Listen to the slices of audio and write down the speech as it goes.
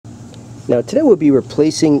Now today we'll be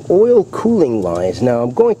replacing oil cooling lines. Now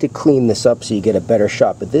I'm going to clean this up so you get a better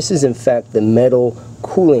shot, but this is in fact the metal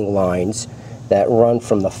cooling lines that run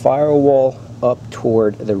from the firewall up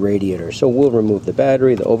toward the radiator. So we'll remove the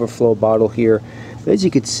battery, the overflow bottle here. But as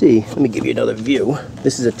you can see, let me give you another view.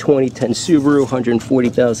 This is a 2010 Subaru,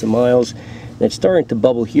 140,000 miles. And it's starting to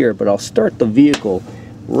bubble here, but I'll start the vehicle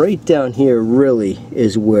right down here really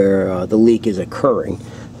is where the leak is occurring.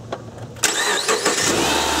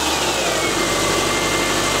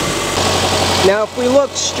 Now if we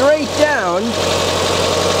look straight down,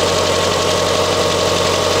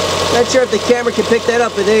 not sure if the camera can pick that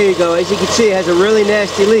up, but there you go. As you can see, it has a really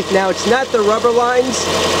nasty leak. Now it's not the rubber lines,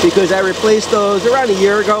 because I replaced those around a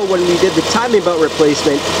year ago when we did the timing belt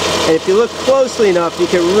replacement. And if you look closely enough, you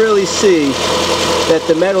can really see that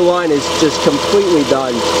the metal line is just completely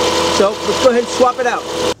done. So let's go ahead and swap it out.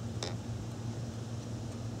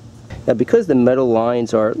 Now because the metal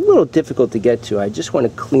lines are a little difficult to get to, I just want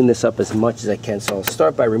to clean this up as much as I can. So I'll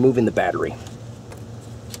start by removing the battery.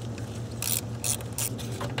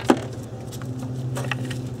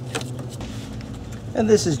 And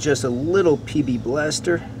this is just a little PB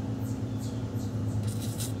blaster.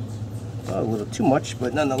 A little too much,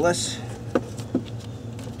 but nonetheless.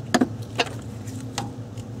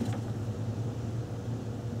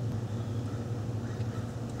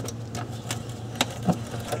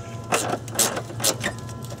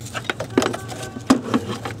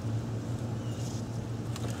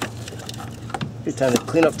 Good time to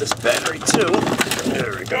clean up this battery too.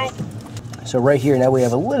 There we go. So right here now we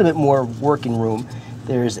have a little bit more working room.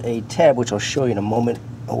 There's a tab which I'll show you in a moment,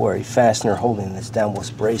 or a fastener holding this down. We'll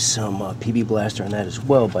spray some PB blaster on that as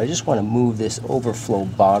well, but I just want to move this overflow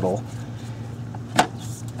bottle.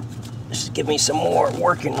 Just give me some more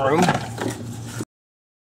working room.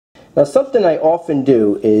 Now something I often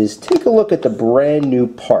do is take a look at the brand new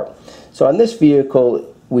part. So on this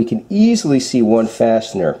vehicle we can easily see one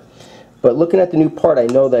fastener, but looking at the new part I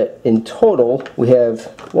know that in total we have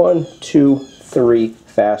 1, 2, 3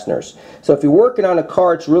 fasteners. So if you're working on a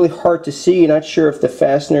car, it's really hard to see, you're not sure if the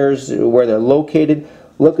fasteners, where they're located,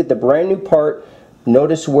 look at the brand new part,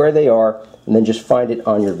 notice where they are, and then just find it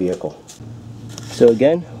on your vehicle. So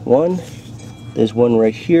again, there's one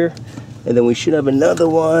right here, and then we should have another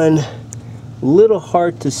one, a little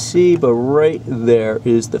hard to see, but right there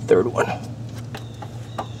is the third one.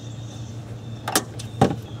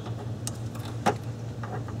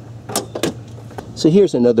 So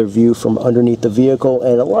here's another view from underneath the vehicle,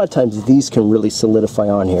 and a lot of times these can really solidify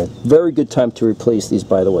on here. Very good time to replace these,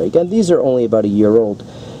 by the way. Again, these are only about a year old.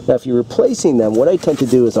 Now if you're replacing them, what I tend to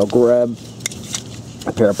do is I'll grab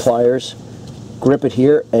a pair of pliers, grip it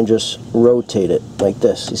here, and just rotate it like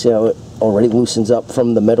this. You see how it already loosens up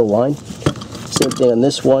from the metal line? Same thing on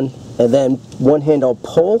this one. And then one hand I'll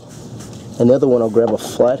pull, and the other one I'll grab a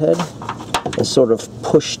flathead and sort of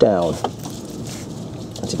push down.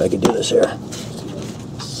 Let's see if I can do this here.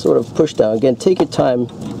 Sort of push down. Again, take your time.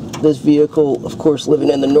 This vehicle, of course, living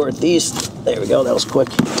in the Northeast. There we go, that was quick.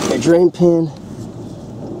 A drain pin.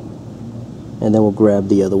 And then we'll grab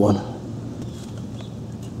the other one.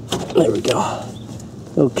 There we go.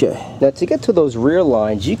 Okay. Now to get to those rear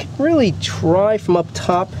lines, you can really try from up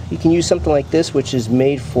top. You can use something like this, which is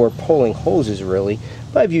made for pulling hoses, really.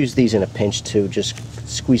 But I've used these in a pinch too. Just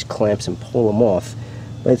squeeze clamps and pull them off.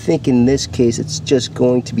 But I think in this case, it's just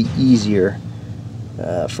going to be easier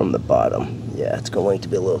from the bottom. Yeah, it's going to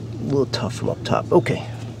be a little tough from up top. Okay,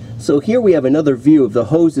 so here we have another view of the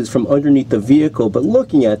hoses from underneath the vehicle, but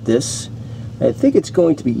looking at this, I think it's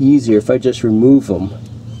going to be easier if I just remove them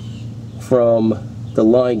from the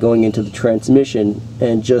line going into the transmission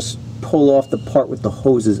and just pull off the part with the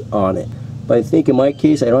hoses on it. But I think in my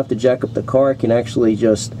case, I don't have to jack up the car. I can actually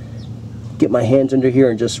just get my hands under here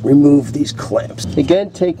and just remove these clamps. Again,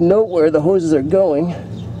 take note where the hoses are going.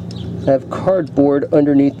 I have cardboard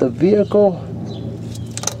underneath the vehicle.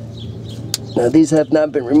 Now these have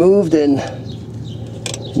not been removed in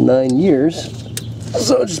 9 years,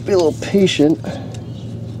 so just be a little patient.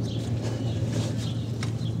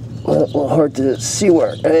 A little hard to see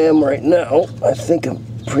where I am right now. I think I'm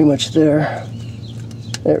pretty much there.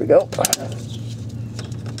 There we go.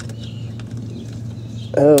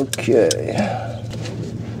 Okay.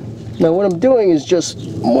 Now what I'm doing is just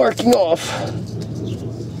marking off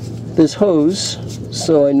this hose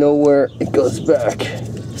so I know where it goes back.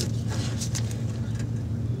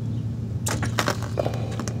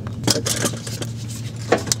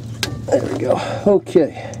 There we go.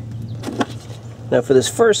 Okay. Now for this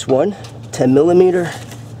first one, 10 millimeter,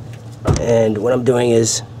 and what I'm doing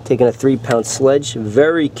is taking a 3-pound sledge,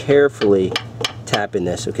 very carefully tapping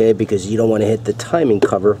this, okay, because you don't want to hit the timing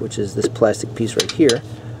cover, which is this plastic piece right here.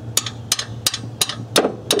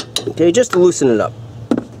 Okay, just to loosen it up.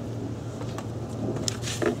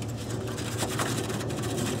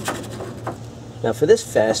 Now for this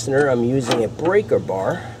fastener, I'm using a breaker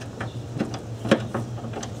bar.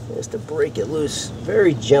 Just to break it loose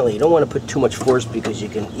very gently. You don't want to put too much force because you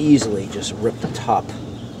can easily just rip the top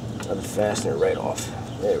of the fastener right off.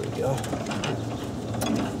 There we go.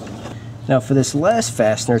 Now for this last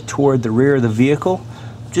fastener toward the rear of the vehicle,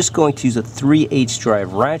 I'm just going to use a 3/8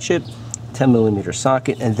 drive ratchet, 10mm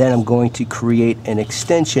socket, and then I'm going to create an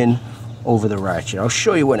extension over the ratchet. I'll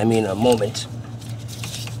show you what I mean in a moment.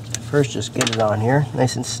 First, just get it on here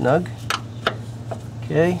nice and snug.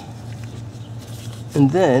 Okay.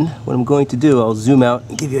 And then what I'm going to do, I'll zoom out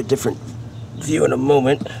and give you a different view in a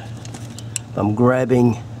moment. I'm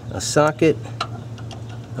grabbing a socket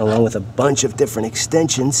along with a bunch of different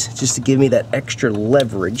extensions just to give me that extra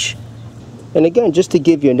leverage. And again, just to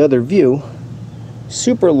give you another view,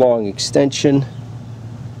 super long extension,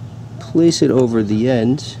 place it over the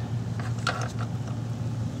end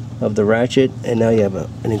of the ratchet, and now you have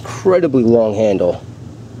an incredibly long handle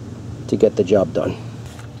to get the job done.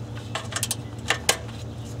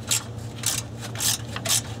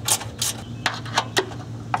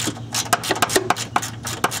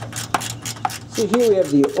 So here we have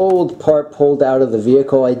the old part pulled out of the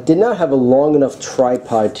vehicle. I did not have a long enough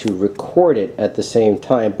tripod to record it at the same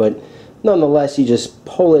time, but nonetheless you just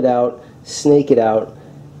pull it out, snake it out,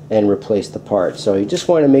 and replace the part. So you just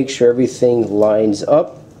want to make sure everything lines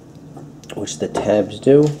up, which the tabs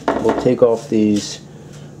do. We'll take off these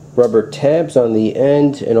rubber tabs on the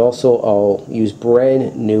end, and also I'll use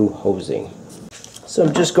brand new hosing. So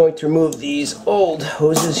I'm just going to remove these old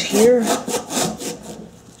hoses here.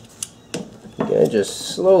 Again,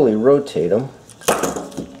 just slowly rotate them.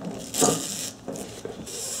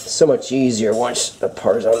 So much easier once the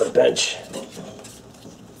part is on the bench.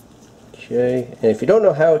 Okay, and if you don't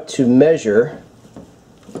know how to measure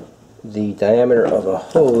the diameter of a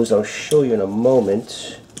hose, I'll show you in a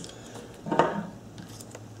moment.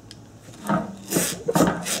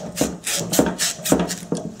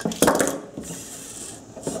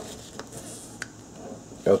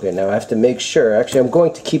 Okay, now I have to make sure, actually I'm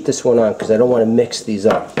going to keep this one on because I don't want to mix these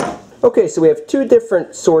up. Okay, so we have two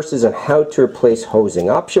different sources on how to replace hosing.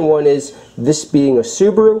 Option one is, this being a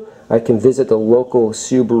Subaru, I can visit the local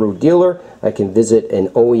Subaru dealer, I can visit an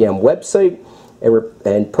OEM website,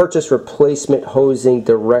 and purchase replacement hosing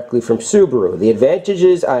directly from Subaru. The advantage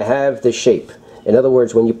is I have the shape. In other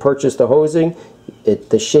words, when you purchase the hosing,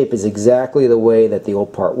 the shape is exactly the way that the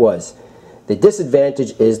old part was. The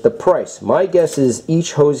disadvantage is the price. My guess is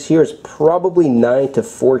each hose here is probably $9 to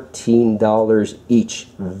 $14 each.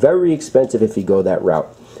 Very expensive if you go that route.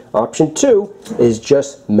 Option two is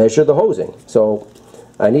just measure the hosing. So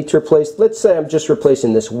I need to replace, let's say I'm just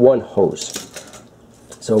replacing this one hose.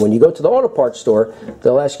 So when you go to the auto parts store,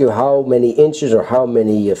 they'll ask you how many inches or how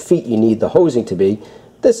many feet you need the hosing to be.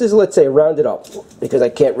 This is, let's say, rounded up because I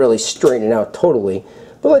can't really straighten it out totally.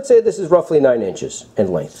 But let's say this is roughly 9 inches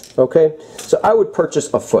in length. Okay, so I would purchase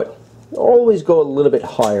a foot. Always go a little bit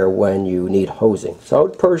higher when you need hosing. So I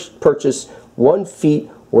would purchase 1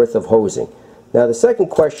 feet worth of hosing. Now the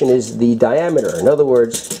second question is the diameter. In other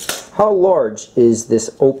words, how large is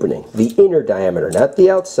this opening? The inner diameter, not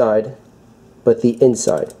the outside, but the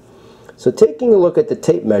inside. So taking a look at the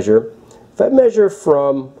tape measure, if I measure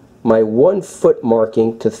from my 1 foot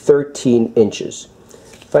marking to 13 inches,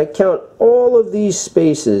 if I count all of these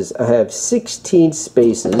spaces, I have 16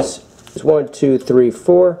 spaces. There's 1, 2, 3,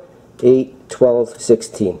 4, 8, 12,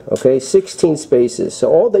 16. Okay, 16 spaces. So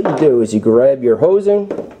all that you do is you grab your hosing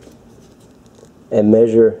and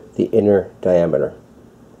measure the inner diameter.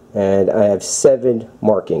 And I have 7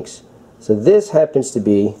 markings. So this happens to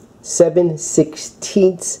be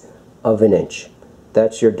 7/16 of an inch.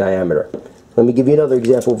 That's your diameter. Let me give you another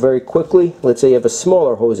example very quickly. Let's say you have a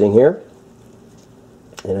smaller hosing here,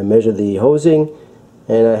 and I measure the hosing,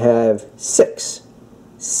 and I have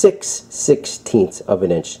 6/16 of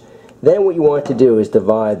an inch. Then what you want to do is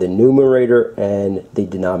divide the numerator and the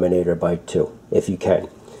denominator by 2, if you can.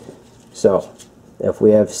 So if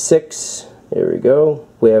we have 6, there we go,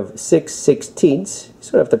 we have 6/16. You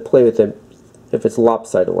sort of have to play with it. If it's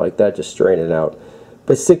lopsided like that, just straighten it out.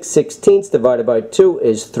 But 6/16 divided by 2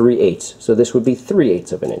 is 3/8. So this would be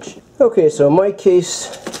 3/8 of an inch. Okay, so in my case,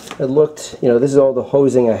 I looked, this is all the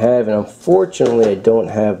hosing I have, and unfortunately I don't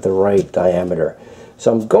have the right diameter.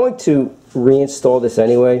 So I'm going to reinstall this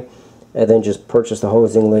anyway, and then just purchase the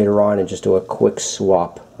hosing later on and just do a quick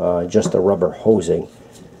swap, just the rubber hosing,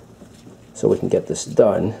 so we can get this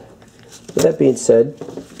done. With that being said,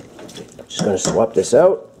 I'm just going to swap this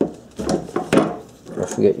out. Don't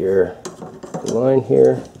forget your line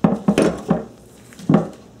here.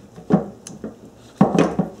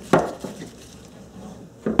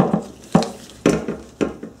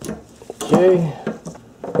 Okay.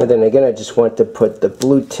 And then again, I just want to put the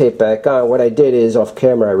blue tape back on. What I did is, off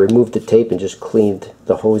camera, I removed the tape and just cleaned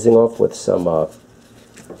the hosing off with some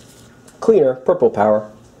cleaner, Purple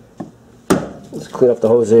Power. Let's clean up the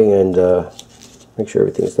hosing and make sure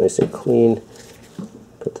everything's nice and clean.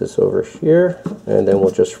 Put this over here, and then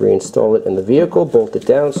we'll just reinstall it in the vehicle, bolt it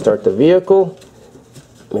down, start the vehicle,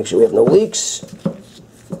 make sure we have no leaks,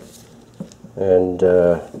 and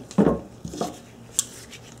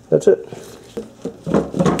that's it.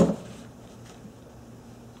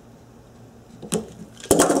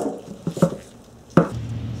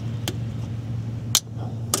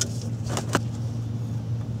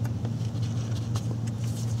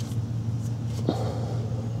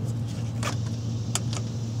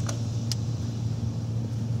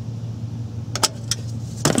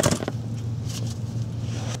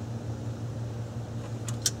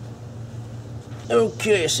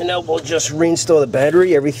 Okay, so now we'll just reinstall the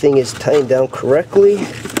battery. Everything is tightened down correctly.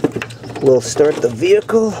 We'll start the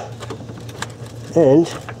vehicle and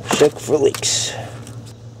check for leaks.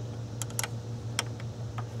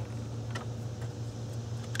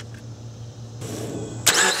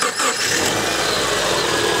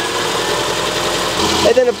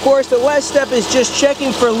 And then of course the last step is just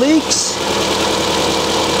checking for leaks.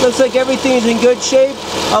 Looks like everything is in good shape.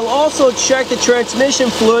 I'll also check the transmission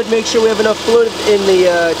fluid, make sure we have enough fluid in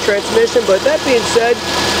the transmission. But that being said,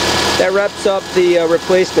 that wraps up the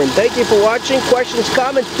replacement. Thank you for watching. Questions,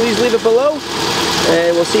 comments, please leave it below.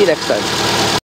 And we'll see you next time.